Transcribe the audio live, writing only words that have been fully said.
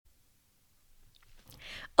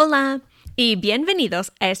Hola y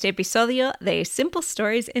bienvenidos a este episodio de Simple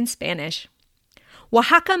Stories in Spanish.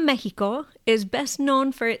 Oaxaca, Mexico is best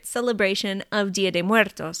known for its celebration of Dia de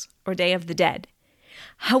Muertos, or Day of the Dead.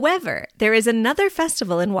 However, there is another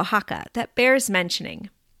festival in Oaxaca that bears mentioning.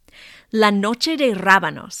 La Noche de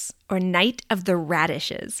Rábanos, or Night of the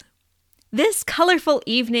Radishes. This colorful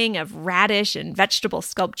evening of radish and vegetable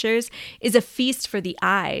sculptures is a feast for the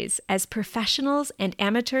eyes as professionals and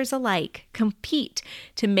amateurs alike compete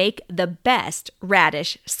to make the best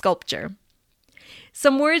radish sculpture.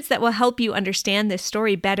 Some words that will help you understand this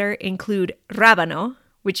story better include rábano,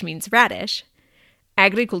 which means radish,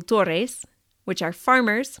 agricultores, which are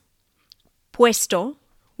farmers, puesto,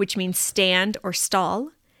 which means stand or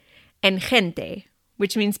stall, and gente,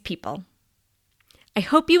 which means people. I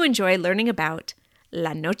hope you enjoy learning about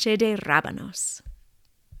La Noche de Rábanos.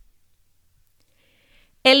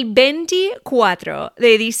 El 24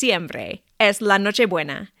 de diciembre es la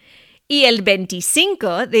Nochebuena y el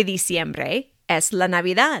 25 de diciembre es la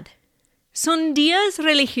Navidad. Son días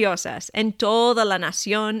religiosos en toda la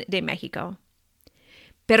nación de México.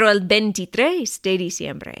 Pero el 23 de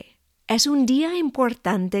diciembre es un día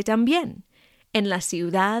importante también en la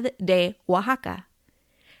ciudad de Oaxaca.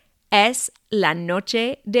 Es la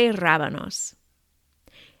Noche de Rábanos.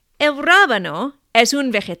 El rábano es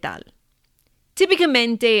un vegetal.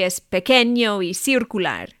 Típicamente es pequeño y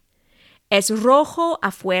circular. Es rojo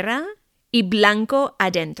afuera y blanco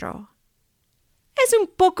adentro. Es un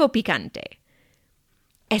poco picante.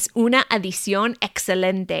 Es una adición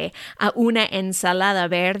excelente a una ensalada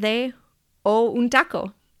verde o un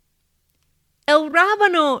taco. El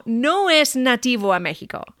rábano no es nativo a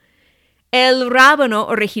México. El rábano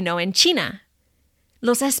originó en China.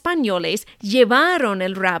 Los españoles llevaron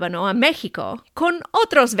el rábano a México con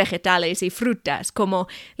otros vegetales y frutas como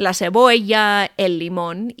la cebolla, el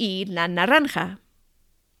limón y la naranja.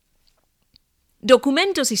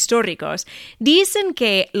 Documentos históricos dicen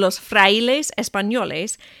que los frailes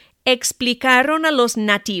españoles explicaron a los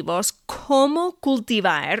nativos cómo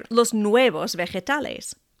cultivar los nuevos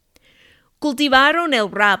vegetales. Cultivaron el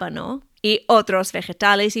rábano y otros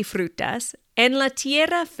vegetales y frutas en la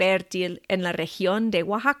tierra fértil en la región de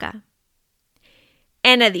Oaxaca.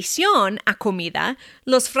 En adición a comida,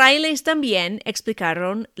 los frailes también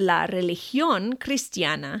explicaron la religión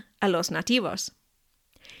cristiana a los nativos.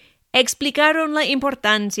 Explicaron la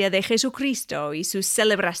importancia de Jesucristo y sus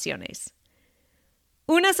celebraciones.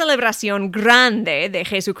 Una celebración grande de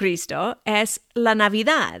Jesucristo es la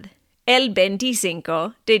Navidad, el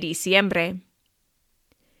 25 de diciembre.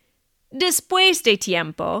 Después de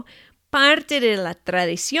tiempo, parte de la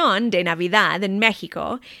tradición de Navidad en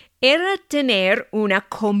México era tener una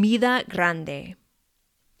comida grande.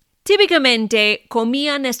 Típicamente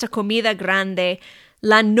comían esta comida grande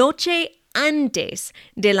la noche antes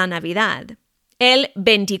de la Navidad, el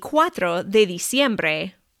 24 de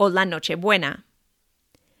diciembre o la Nochebuena.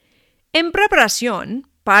 En preparación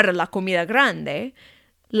para la comida grande,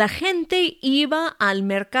 la gente iba al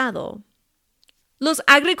mercado. Los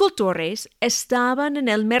agricultores estaban en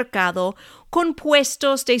el mercado con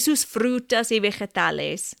puestos de sus frutas y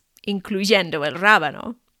vegetales, incluyendo el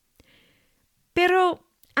rábano. Pero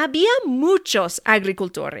había muchos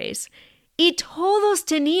agricultores y todos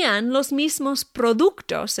tenían los mismos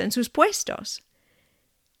productos en sus puestos.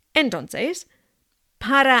 Entonces,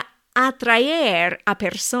 para atraer a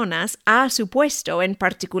personas a su puesto en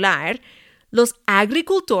particular, los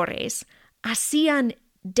agricultores hacían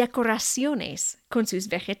decoraciones con sus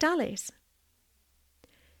vegetales.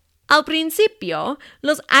 Al principio,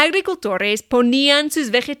 los agricultores ponían sus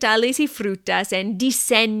vegetales y frutas en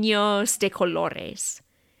diseños de colores.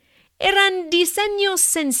 Eran diseños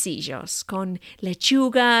sencillos, con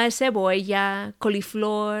lechuga, cebolla,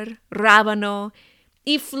 coliflor, rábano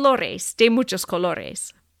y flores de muchos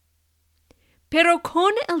colores. Pero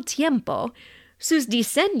con el tiempo, sus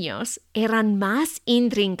diseños eran más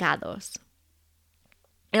intrincados.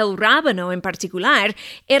 El rábano en particular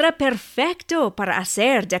era perfecto para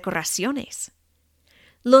hacer decoraciones.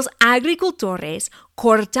 Los agricultores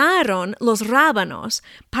cortaron los rábanos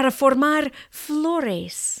para formar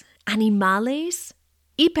flores, animales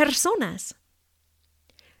y personas.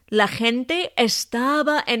 La gente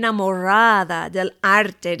estaba enamorada del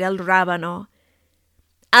arte del rábano.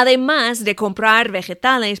 Además de comprar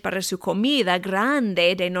vegetales para su comida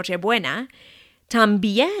grande de Nochebuena,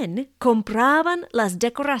 también compraban las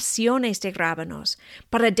decoraciones de rábanos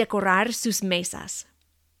para decorar sus mesas.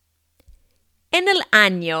 En el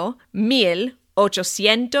año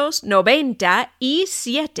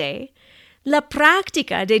 1897, la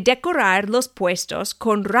práctica de decorar los puestos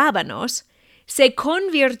con rábanos se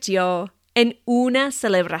convirtió en una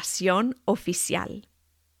celebración oficial.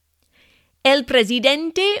 El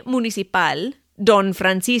presidente municipal, don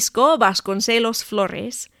Francisco Vasconcelos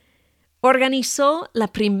Flores, organizó la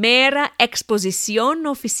primera exposición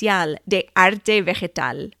oficial de arte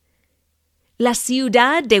vegetal. La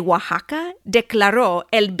ciudad de Oaxaca declaró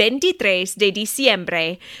el 23 de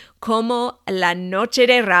diciembre como la Noche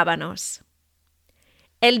de Rábanos.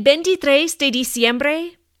 El 23 de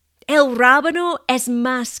diciembre, el rábano es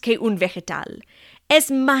más que un vegetal,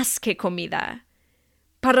 es más que comida.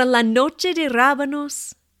 Para la Noche de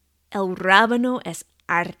Rábanos, el rábano es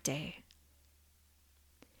arte.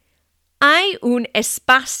 Hay un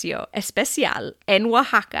espacio especial en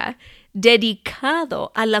Oaxaca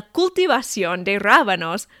dedicado a la cultivación de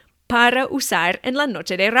rábanos para usar en la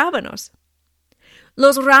Noche de Rábanos.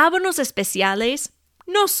 Los rábanos especiales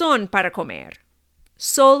no son para comer,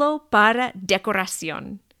 solo para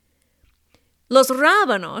decoración. Los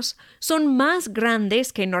rábanos son más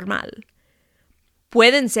grandes que normal.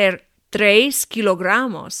 Pueden ser 3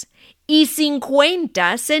 kilogramos y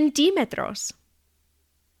 50 centímetros.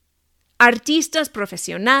 Artistas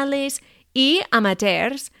profesionales y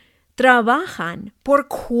amateurs trabajan por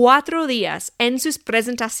 4 días en sus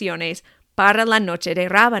presentaciones para la Noche de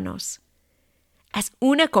Rábanos. Es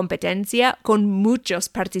una competencia con muchos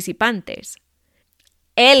participantes.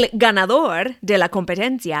 El ganador de la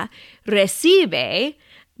competencia recibe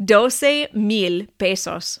 12,000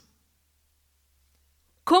 pesos.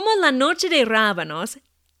 Como la Noche de Rábanos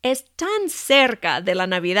es tan cerca de la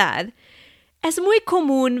Navidad, es muy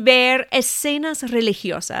común ver escenas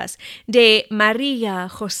religiosas de María,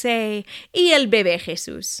 José y el bebé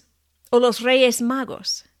Jesús, o los Reyes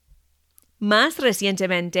Magos. Más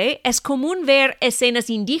recientemente, es común ver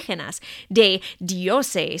escenas indígenas de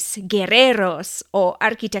dioses, guerreros o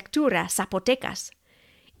arquitectura zapotecas,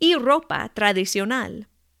 y ropa tradicional.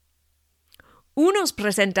 Unos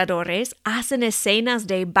presentadores hacen escenas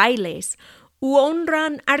de bailes u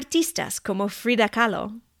honran artistas como Frida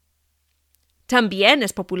Kahlo. También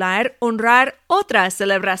es popular honrar otra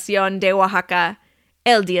celebración de Oaxaca,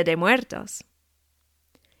 el Día de Muertos.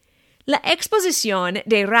 La exposición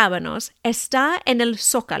de rábanos está en el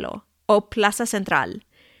Zócalo o Plaza Central.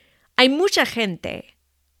 Hay mucha gente.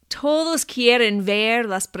 Todos quieren ver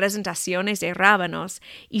las presentaciones de rábanos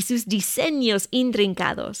y sus diseños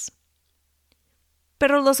intrincados.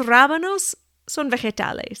 Pero los rábanos son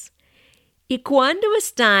vegetales, y cuando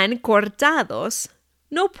están cortados,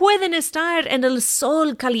 no pueden estar en el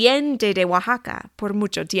sol caliente de Oaxaca por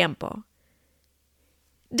mucho tiempo.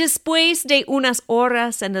 Después de unas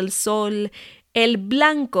horas en el sol, el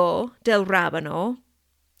blanco del rábano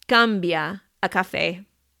cambia a café.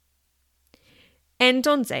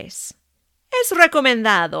 Entonces, es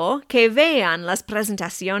recomendado que vean las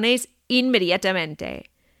presentaciones inmediatamente.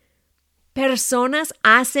 Personas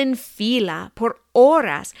hacen fila por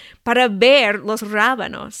horas para ver los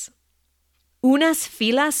rábanos. Unas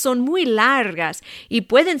filas son muy largas y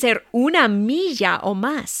pueden ser 1 milla o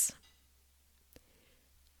más.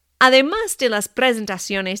 Además de las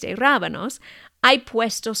presentaciones de rábanos, hay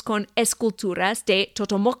puestos con esculturas de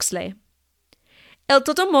totomoxtle. El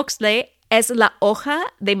totomoxtle es la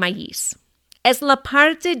hoja de maíz. Es la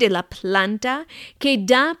parte de la planta que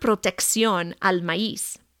da protección al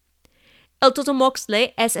maíz. El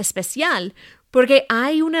totomoxtle es especial porque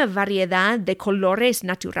hay una variedad de colores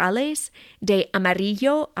naturales de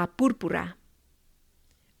amarillo a púrpura.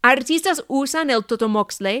 Artistas usan el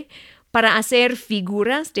totomoxtle para hacer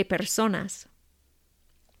figuras de personas.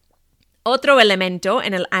 Otro elemento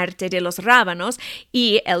en el arte de los rábanos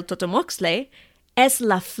y el totomoxtle es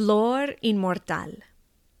la flor inmortal.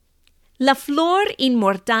 La flor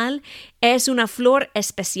inmortal es una flor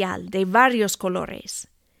especial de varios colores.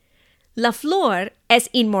 La flor es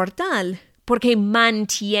inmortal porque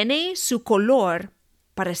mantiene su color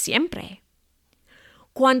para siempre.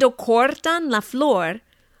 Cuando cortan la flor,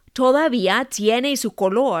 todavía tiene su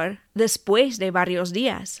color después de varios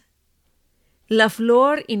días. La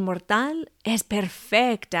flor inmortal es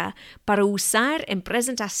perfecta para usar en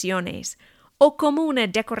presentaciones o como una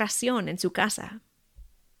decoración en su casa.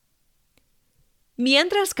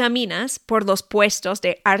 Mientras caminas por los puestos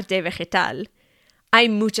de arte vegetal, hay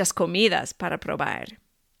muchas comidas para probar.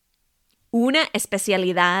 Una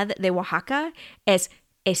especialidad de Oaxaca es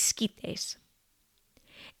esquites.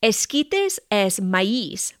 Esquites es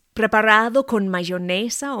maíz preparado con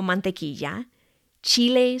mayonesa o mantequilla,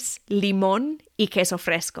 chiles, limón y queso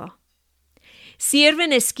fresco.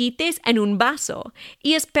 Sirven esquites en un vaso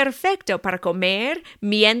y es perfecto para comer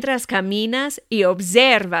mientras caminas y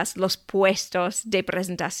observas los puestos de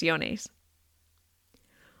presentaciones.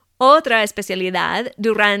 Otra especialidad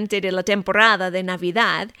durante la temporada de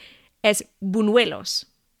Navidad es buñuelos.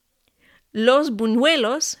 Los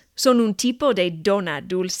buñuelos son un tipo de dona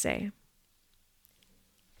dulce.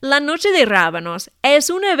 La Noche de Rábanos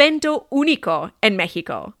es un evento único en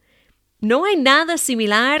México. No hay nada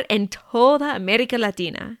similar en toda América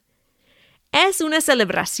Latina. Es una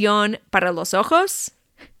celebración para los ojos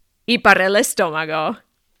y para el estómago.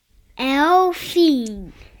 El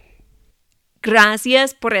fin.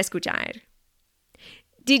 Gracias por escuchar.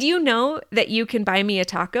 Did you know that you can buy me a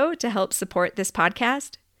taco to help support this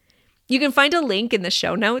podcast? You can find a link in the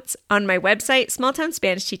show notes on my website,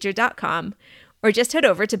 smalltownspanishteacher.com, or just head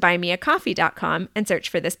over to buymeacoffee.com and search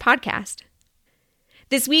for this podcast.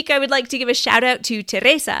 This week, I would like to give a shout out to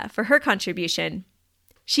Teresa for her contribution.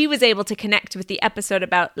 She was able to connect with the episode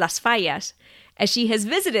about Las Fallas, as she has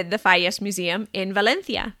visited the Fallas Museum in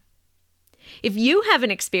Valencia. If you have an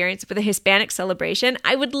experience with a Hispanic celebration,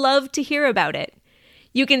 I would love to hear about it.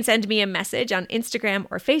 You can send me a message on Instagram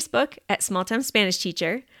or Facebook at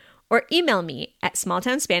smalltownspanishteacher, or email me at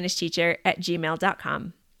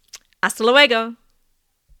smalltownspanishteacher@gmail.com. Hasta luego!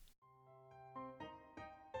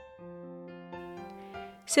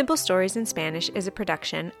 Simple Stories in Spanish is a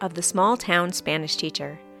production of the Small Town Spanish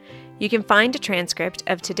Teacher. You can find a transcript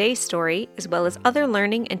of today's story as well as other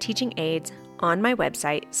learning and teaching aids on my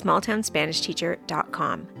website,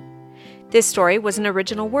 smalltownspanishteacher.com. This story was an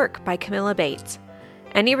original work by Camilla Bates.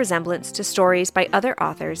 Any resemblance to stories by other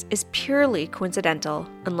authors is purely coincidental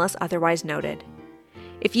unless otherwise noted.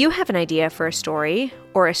 If you have an idea for a story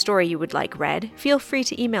or a story you would like read, feel free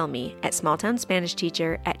to email me at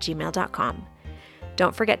smalltownspanishteacher@gmail.com.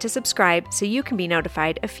 Don't forget to subscribe so you can be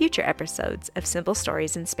notified of future episodes of Simple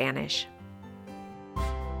Stories in Spanish.